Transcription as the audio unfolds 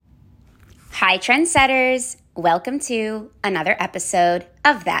Hi, Trendsetters. Welcome to another episode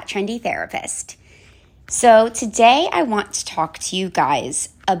of That Trendy Therapist. So today I want to talk to you guys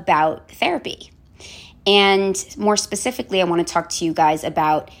about therapy. And more specifically, I want to talk to you guys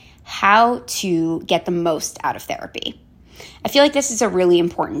about how to get the most out of therapy. I feel like this is a really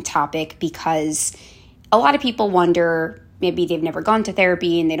important topic because a lot of people wonder, maybe they've never gone to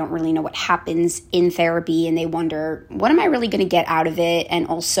therapy and they don't really know what happens in therapy, and they wonder, what am I really going to get out of it? And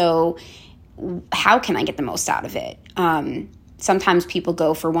also, how can I get the most out of it? Sometimes people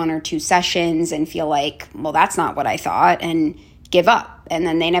go for 1 or 2 sessions and feel like, well, that's not what I thought, and give up. And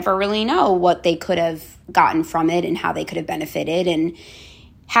then they never really know what they could have gotten from it and how they could have benefited. And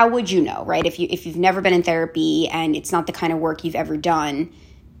how would you know, right? If you've never been in therapy and it's not the kind of work you've ever done,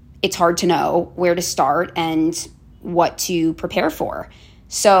 it's hard to know where to start and what to prepare for.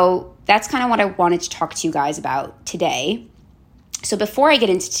 So that's kind of what I wanted to talk to you guys about today. So before I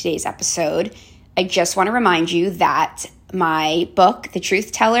get into today's episode, I just want to remind you that my book, The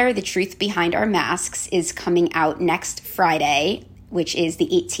Truth Teller, The Truth Behind Our Masks, is coming out next Friday, which is the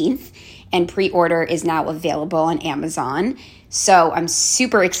 18th, and pre-order is now available on Amazon. So I'm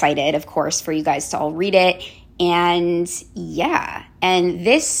super excited, of course, for you guys to all read it. And yeah, and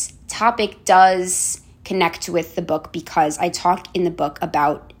this topic does connect with the book because I talk in the book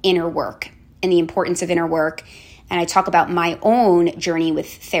about inner work and the importance of inner work. And I talk about my own journey with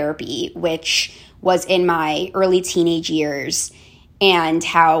therapy, which was in my early teenage years, and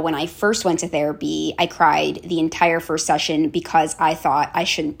how when I first went to therapy, I cried the entire first session because I thought I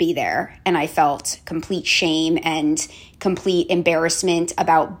shouldn't be there. And I felt complete shame and complete embarrassment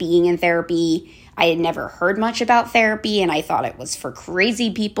about being in therapy. I had never heard much about therapy, and I thought it was for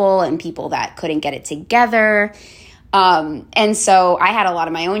crazy people and people that couldn't get it together. And so I had a lot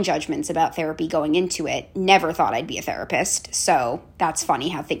of my own judgments about therapy going into it. Never thought I'd be a therapist. So that's funny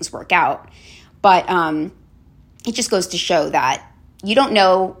how things work out. But it just goes to show that you don't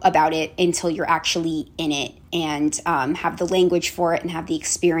know about it until you're actually in it and have the language for it and have the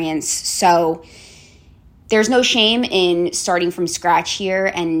experience. So there's no shame in starting from scratch here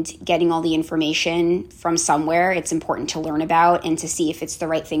and getting all the information from somewhere. It's important to learn about and to see if it's the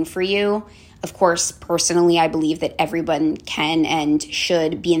right thing for you. Of course, personally, I believe that everyone can and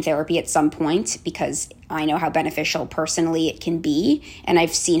should be in therapy at some point because I know how beneficial personally it can be. And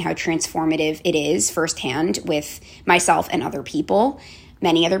I've seen how transformative it is firsthand with myself and other people,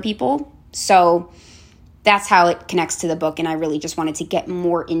 many other people. So that's how it connects to the book. And I really just wanted to get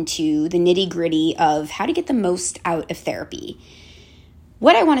more into the nitty-gritty of how to get the most out of therapy.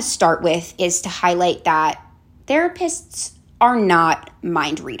 What I want to start with is to highlight that therapists are not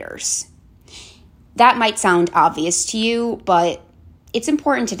mind readers. That might sound obvious to you, but it's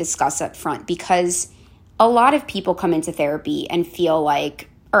important to discuss up front because a lot of people come into therapy and feel like,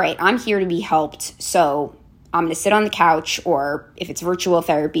 all right, I'm here to be helped, so I'm going to sit on the couch, or if it's virtual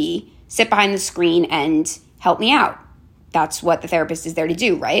therapy, sit behind the screen and help me out. That's what the therapist is there to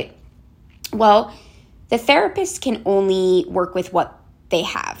do, right? Well, the therapist can only work with what they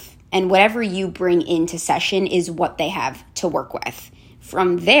have, and whatever you bring into session is what they have to work with.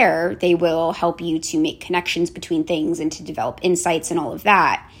 From there, they will help you to make connections between things and to develop insights and all of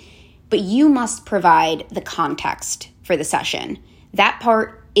that. But you must provide the context for the session. That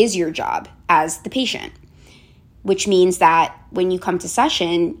part is your job as the patient, which means that when you come to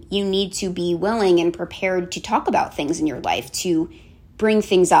session, you need to be willing and prepared to talk about things in your life, to bring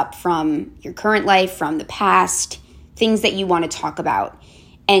things up from your current life, from the past, things that you want to talk about.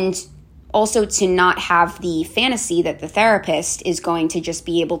 And also to not have the fantasy that the therapist is going to just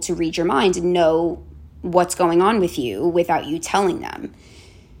be able to read your mind and know what's going on with you without you telling them.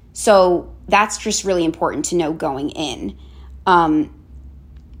 So that's just really important to know going in.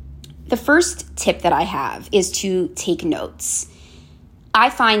 The first tip that I have is to take notes. I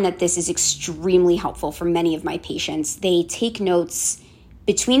find that this is extremely helpful for many of my patients. They take notes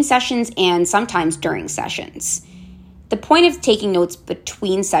between sessions and sometimes during sessions. The point of taking notes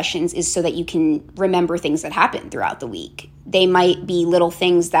between sessions is so that you can remember things that happened throughout the week. They might be little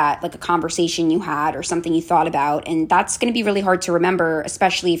things that, like a conversation you had or something you thought about, and that's going to be really hard to remember,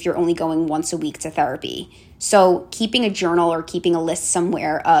 especially if you're only going once a week to therapy. So keeping a journal or keeping a list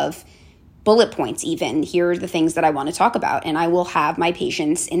somewhere of bullet points even, here are the things that I want to talk about, and I will have my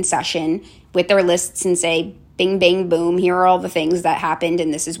patients in session with their lists and say, bing, bing, boom, here are all the things that happened,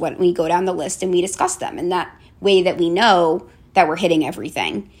 and this is what we go down the list and we discuss them. And that way that we know that we're hitting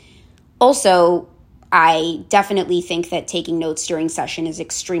everything. Also, I definitely think that taking notes during session is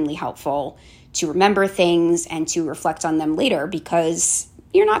extremely helpful to remember things and to reflect on them later, because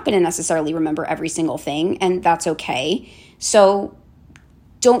you're not going to necessarily remember every single thing, and that's okay. So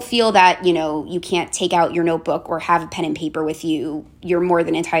don't feel that, you can't take out your notebook or have a pen and paper with you. You're more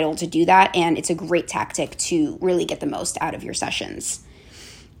than entitled to do that. And it's a great tactic to really get the most out of your sessions.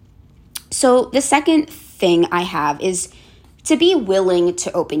 So the second thing I have is to be willing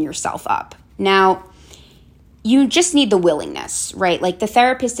to open yourself up. Now, you just need the willingness, right? Like the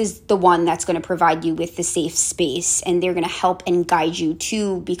therapist is the one that's going to provide you with the safe space, and they're going to help and guide you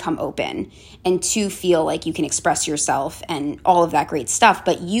to become open and to feel like you can express yourself and all of that great stuff.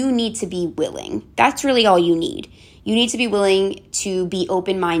 But you need to be willing. That's really all you need. You need to be willing to be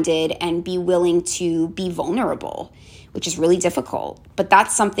open-minded and be willing to be vulnerable, which is really difficult. But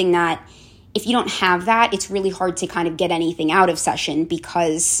that's something that if you don't have that, it's really hard to kind of get anything out of session,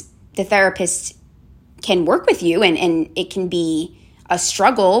 because the therapist can work with you and it can be a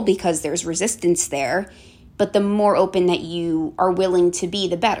struggle because there's resistance there. But the more open that you are willing to be,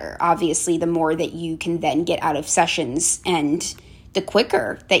 the better. Obviously, the more that you can then get out of sessions and the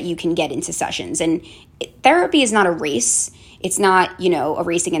quicker that you can get into sessions. And therapy is not a race. It's not, a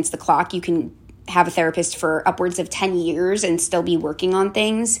race against the clock. You can have a therapist for upwards of 10 years and still be working on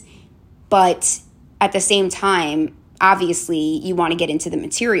things. But at the same time, obviously, you want to get into the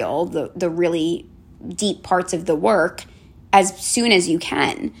material, the really deep parts of the work as soon as you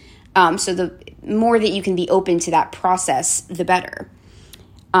can. So the more that you can be open to that process, the better.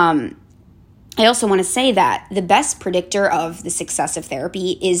 I also want to say that the best predictor of the success of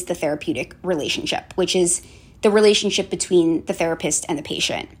therapy is the therapeutic relationship, which is the relationship between the therapist and the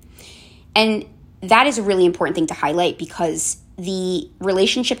patient. And that is a really important thing to highlight, because the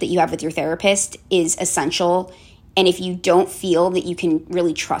relationship that you have with your therapist is essential. And if you don't feel that you can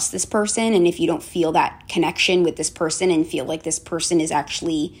really trust this person, and if you don't feel that connection with this person and feel like this person is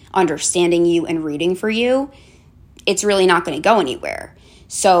actually understanding you and rooting for you, it's really not going to go anywhere.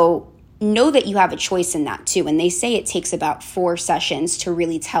 So know that you have a choice in that too. And they say it takes about 4 sessions to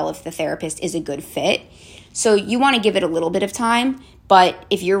really tell if the therapist is a good fit. So you want to give it a little bit of time. But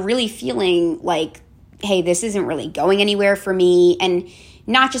if you're really feeling like, hey, this isn't really going anywhere for me, and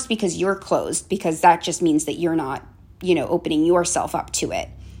not just because you're closed, because that just means that you're not, opening yourself up to it.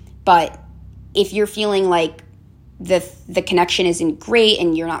 But if you're feeling like the connection isn't great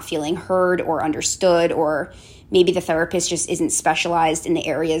and you're not feeling heard or understood, or maybe the therapist just isn't specialized in the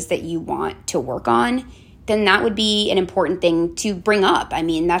areas that you want to work on, then that would be an important thing to bring up. I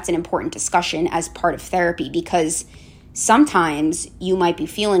mean, that's an important discussion as part of therapy, because sometimes you might be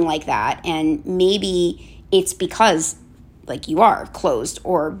feeling like that, and maybe it's because like you are closed,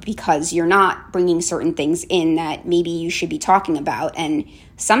 or because you're not bringing certain things in that maybe you should be talking about. And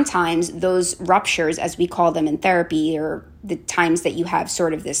sometimes those ruptures, as we call them in therapy, or the times that you have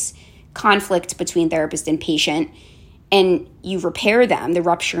sort of this conflict between therapist and patient, and you repair them, the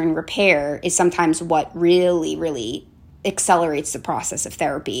rupture and repair is sometimes what really, really accelerates the process of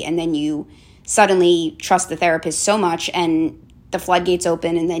therapy. And then you suddenly trust the therapist so much, and the floodgates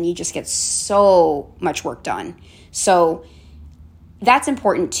open, and then you just get so much work done. So that's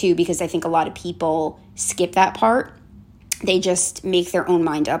important too, because I think a lot of people skip that part. They just make their own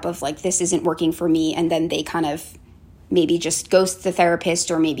mind up of like, this isn't working for me. And then they kind of maybe just ghost the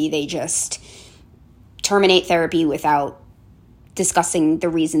therapist, or maybe they just terminate therapy without discussing the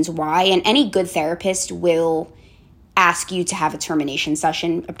reasons why. And any good therapist will ask you to have a termination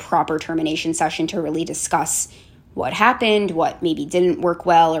session, a proper termination session, to really discuss what happened, what maybe didn't work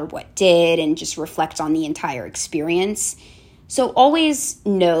well, or what did, and just reflect on the entire experience. So always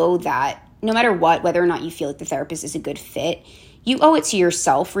know that no matter what, whether or not you feel like the therapist is a good fit, you owe it to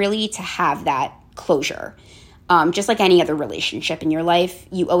yourself really to have that closure. Just like any other relationship in your life,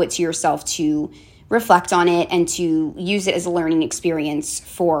 you owe it to yourself to reflect on it and to use it as a learning experience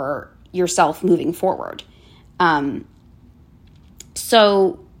for yourself moving forward.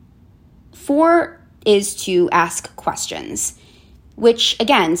 So 4 is to ask questions, which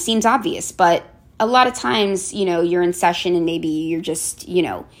again seems obvious, but a lot of times, you're in session and maybe you're just,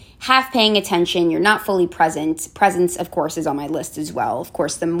 half paying attention. You're not fully present. Presence, of course, is on my list as well. Of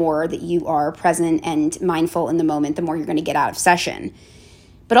course, the more that you are present and mindful in the moment, the more you're going to get out of session.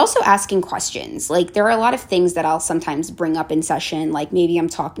 But also asking questions. Like, there are a lot of things that I'll sometimes bring up in session. Like maybe I'm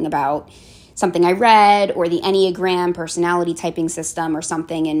talking about something I read, or the Enneagram personality typing system or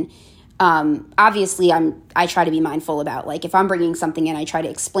something. And obviously I try to be mindful about, like, if I'm bringing something in, I try to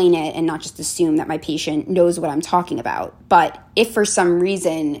explain it and not just assume that my patient knows what I'm talking about. But if for some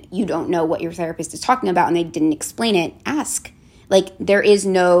reason you don't know what your therapist is talking about and they didn't explain it, ask. Like, there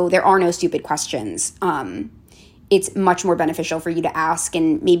are no stupid questions. It's much more beneficial for you to ask,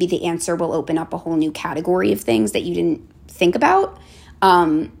 and maybe the answer will open up a whole new category of things that you didn't think about.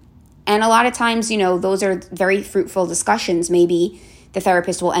 And a lot of times, those are very fruitful discussions. Maybe the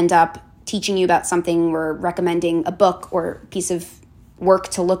therapist will end up teaching you about something or recommending a book or piece of work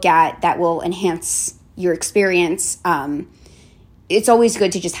to look at that will enhance your experience. It's always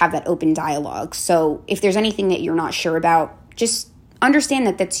good to just have that open dialogue. So if there's anything that you're not sure about, just understand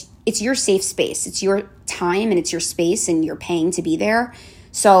that it's your safe space. It's your time and it's your space, and you're paying to be there.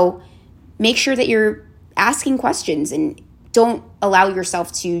 So make sure that you're asking questions and don't allow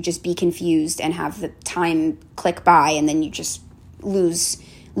yourself to just be confused and have the time click by, and then you just lose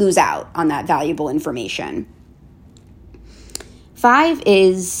out on that valuable information. 5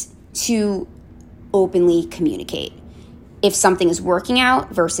 is to openly communicate if something is working out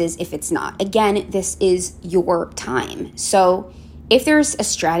versus if it's not. Again, this is your time. So if there's a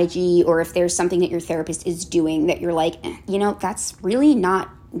strategy or if there's something that your therapist is doing that you're like, that's really not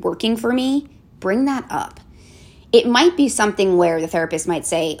working for me, bring that up. It might be something where the therapist might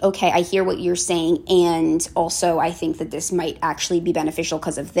say, okay, I hear what you're saying, and also I think that this might actually be beneficial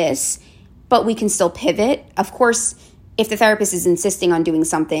because of this, but we can still pivot. Of course, if the therapist is insisting on doing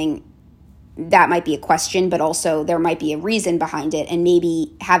something, that might be a question, but also there might be a reason behind it, and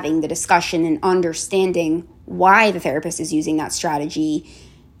maybe having the discussion and understanding why the therapist is using that strategy,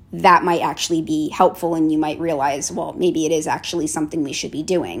 that might actually be helpful, and you might realize, well, maybe it is actually something we should be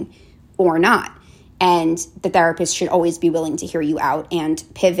doing or not. And the therapist should always be willing to hear you out and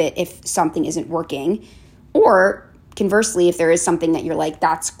pivot if something isn't working. Or conversely, if there is something that you're like,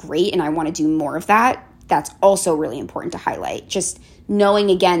 that's great and I want to do more of that, that's also really important to highlight. Just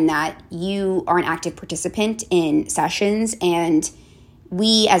knowing, again, that you are an active participant in sessions, and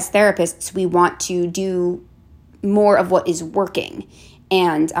we as therapists, we want to do more of what is working.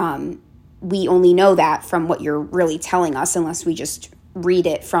 And we only know that from what you're really telling us, unless we just read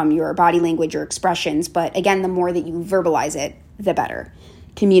it from your body language or expressions. But again, the more that you verbalize it, the better.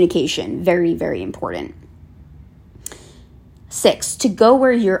 Communication, very, very important. 6, to go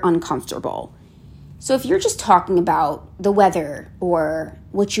where you're uncomfortable. So if you're just talking about the weather or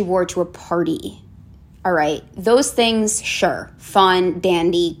what you wore to a party, all right, those things, sure, fun,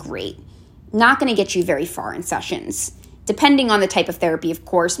 dandy, great. Not going to get you very far in sessions. Depending on the type of therapy, of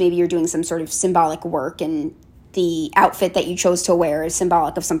course, maybe you're doing some sort of symbolic work and the outfit that you chose to wear is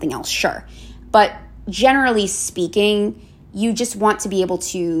symbolic of something else, sure. But generally speaking, you just want to be able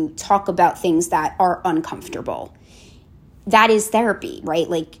to talk about things that are uncomfortable. That is therapy, right?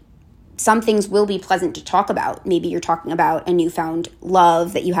 Like, some things will be pleasant to talk about. Maybe you're talking about a newfound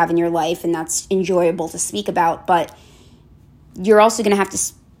love that you have in your life, and that's enjoyable to speak about, but you're also going to have to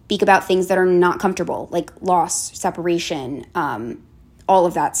speak about things that are not comfortable, like loss, separation, all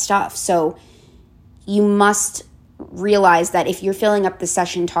of that stuff. So you must realize that if you're filling up the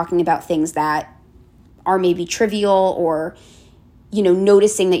session talking about things that are maybe trivial, or,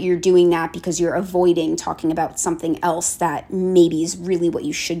 noticing that you're doing that because you're avoiding talking about something else that maybe is really what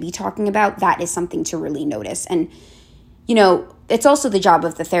you should be talking about, that is something to really notice. And, it's also the job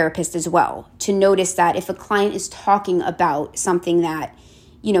of the therapist as well to notice that if a client is talking about something that,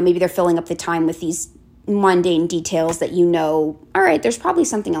 maybe they're filling up the time with these mundane details that all right, there's probably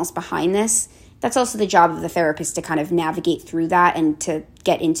something else behind this. That's also the job of the therapist to kind of navigate through that and to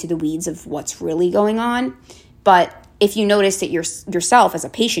get into the weeds of what's really going on. But if you notice that you're yourself as a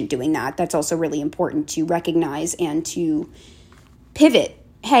patient doing that, that's also really important to recognize and to pivot.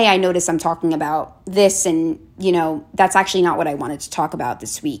 Hey, I notice I'm talking about this, and, that's actually not what I wanted to talk about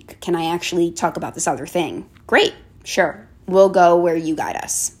this week. Can I actually talk about this other thing? Great, sure. We'll go where you guide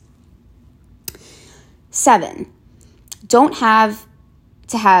us. 7, don't have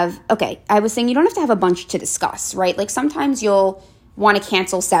to have, I was saying you don't have to have a bunch to discuss, right? Like sometimes you'll want to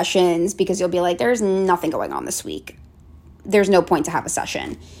cancel sessions because you'll be like, there's nothing going on this week. There's no point to have a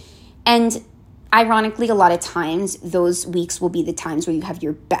session. And ironically, a lot of times those weeks will be the times where you have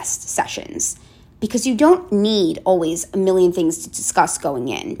your best sessions, because you don't need always a million things to discuss going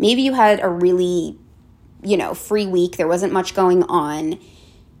in. Maybe you had a really, free week. There wasn't much going on.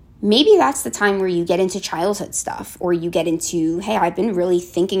 Maybe that's the time where you get into childhood stuff, or you get into, hey, I've been really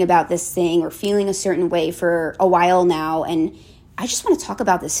thinking about this thing or feeling a certain way for a while now, and I just want to talk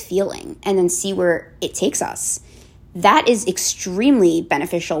about this feeling and then see where it takes us. That is extremely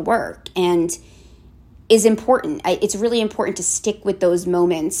beneficial work and is important. It's really important to stick with those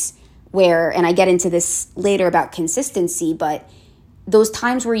moments where, and I get into this later about consistency, but those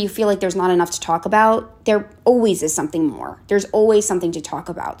times where you feel like there's not enough to talk about, there always is something more. There's always something to talk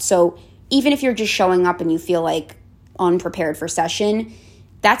about. So even if you're just showing up and you feel like unprepared for session,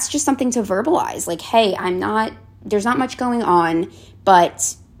 that's just something to verbalize. Like, hey, there's not much going on,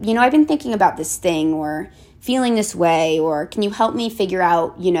 but, I've been thinking about this thing or feeling this way, or can you help me figure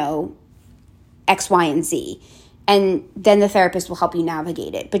out, X, Y, and Z? And then the therapist will help you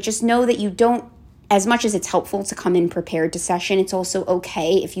navigate it. But just know that you don't, as much as it's helpful to come in prepared to session, it's also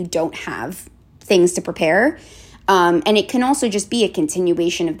okay if you don't have things to prepare. And it can also just be a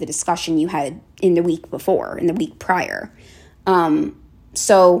continuation of the discussion you had in the week before, in the week prior.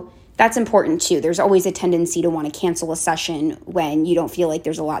 So that's important too. There's always a tendency to want to cancel a session when you don't feel like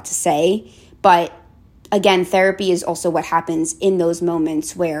there's a lot to say. But again, therapy is also what happens in those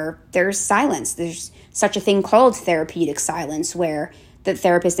moments where there's silence. There's such a thing called therapeutic silence, where the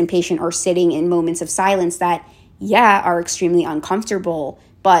therapist and patient are sitting in moments of silence that, are extremely uncomfortable,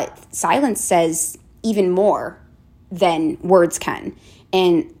 but silence says even more than words can.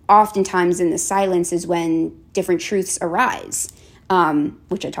 And oftentimes in the silence is when different truths arise,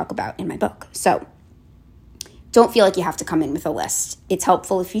 which I talk about in my book. So don't feel like you have to come in with a list. It's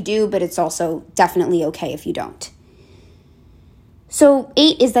helpful if you do, but it's also definitely okay if you don't. So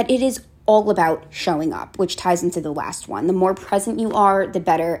 8 is that it is all about showing up, which ties into the last one. The more present you are, the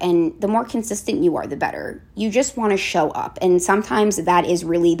better, and the more consistent you are, the better. You just want to show up, and sometimes that is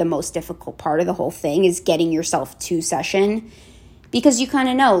really the most difficult part of the whole thing, is getting yourself to session, because you kind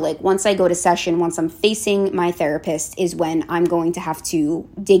of know, like, once I go to session, once I'm facing my therapist is when I'm going to have to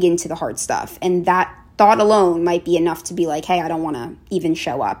dig into the hard stuff, and that thought alone might be enough to be like, hey, I don't want to even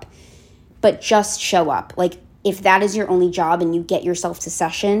show up. But just show up. Like, if that is your only job and you get yourself to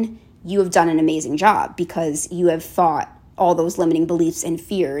session, you have done an amazing job, because you have fought all those limiting beliefs and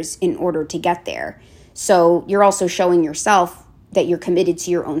fears in order to get there. So you're also showing yourself that you're committed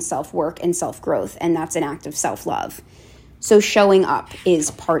to your own self-work and self-growth, and that's an act of self-love. So showing up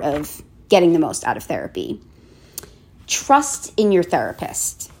is part of getting the most out of therapy. Trust in your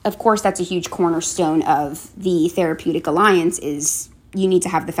therapist. Of course, that's a huge cornerstone of the therapeutic alliance, is you need to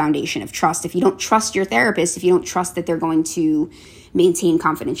have the foundation of trust. If you don't trust your therapist, if you don't trust that they're going to maintain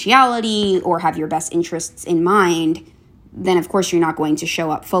confidentiality or have your best interests in mind, then of course you're not going to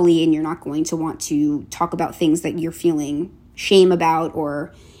show up fully, and you're not going to want to talk about things that you're feeling shame about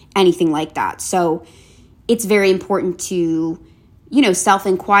or anything like that. So it's very important to,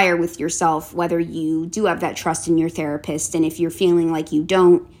 self-inquire with yourself whether you do have that trust in your therapist. And if you're feeling like you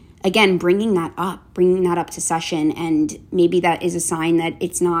don't, again, bringing that up to session, and maybe that is a sign that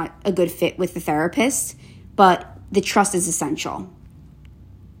it's not a good fit with the therapist, but the trust is essential.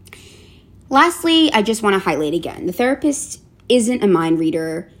 Lastly, I just want to highlight again, the therapist isn't a mind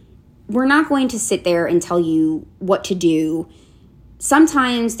reader. We're not going to sit there and tell you what to do.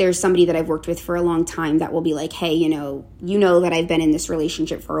 Sometimes there's somebody that I've worked with for a long time that will be like, hey, you know that I've been in this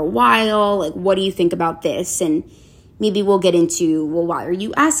relationship for a while. Like, what do you think about this? And maybe we'll get into, well, why are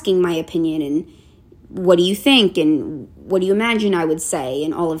you asking my opinion? And what do you think? And what do you imagine I would say?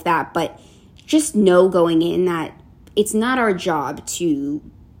 And all of that. But just know going in that it's not our job to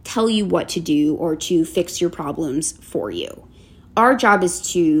tell you what to do or to fix your problems for you. Our job is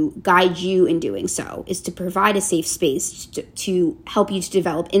to guide you in doing so, is to provide a safe space to help you to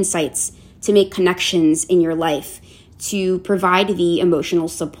develop insights, to make connections in your life, to provide the emotional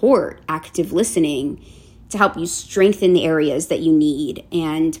support, active listening, to help you strengthen the areas that you need,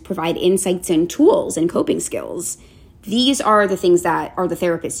 and provide insights and tools and coping skills. These are the things that are the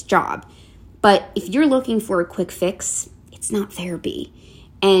therapist's job. But if you're looking for a quick fix, it's not therapy.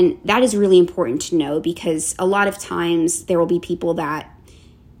 And that is really important to know, because a lot of times there will be people that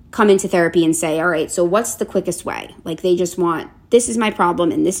come into therapy and say, all right, so what's the quickest way? Like, they just want, this is my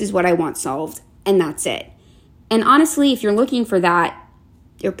problem and this is what I want solved, and that's it. And honestly, if you're looking for that,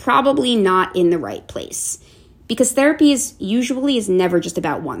 you're probably not in the right place, because therapy is never just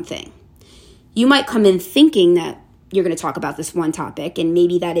about one thing. You might come in thinking that you're going to talk about this one topic, and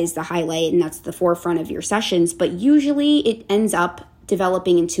maybe that is the highlight and that's the forefront of your sessions, but usually it ends up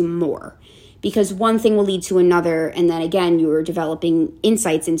developing into more, because one thing will lead to another, and then again you're developing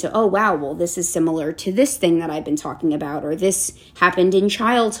insights into, oh wow, well, this is similar to this thing that I've been talking about, or this happened in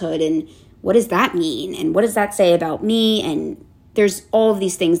childhood, and what does that mean, and what does that say about me? And there's all of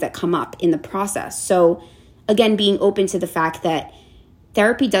these things that come up in the process. So again, being open to the fact that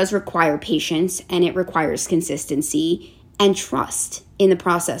therapy does require patience, and it requires consistency and trust in the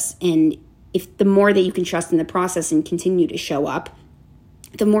process. And if the more that you can trust in the process and continue to show up,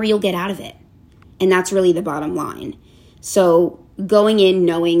 the more you'll get out of it. And that's really the bottom line. So going in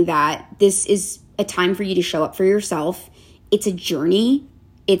knowing that this is a time for you to show up for yourself. It's a journey.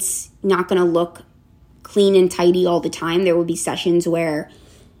 It's not going to look clean and tidy all the time. There will be sessions where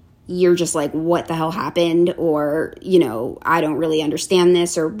you're just like, what the hell happened? Or, I don't really understand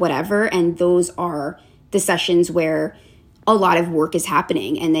this or whatever. And those are the sessions where a lot of work is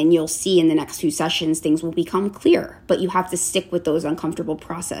happening. And then you'll see in the next few sessions, things will become clear. But you have to stick with those uncomfortable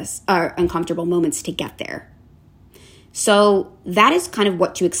moments to get there. So that is kind of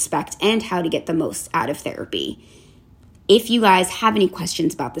what to expect and how to get the most out of therapy. If you guys have any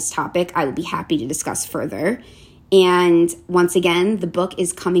questions about this topic, I would be happy to discuss further. And once again, the book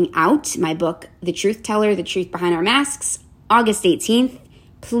is coming out. My book, The Truth Teller, The Truth Behind Our Masks, August 18th.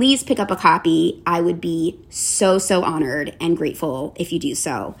 Please pick up a copy. I would be so honored and grateful if you do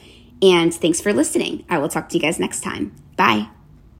so. And thanks for listening. I will talk to you guys next time. Bye.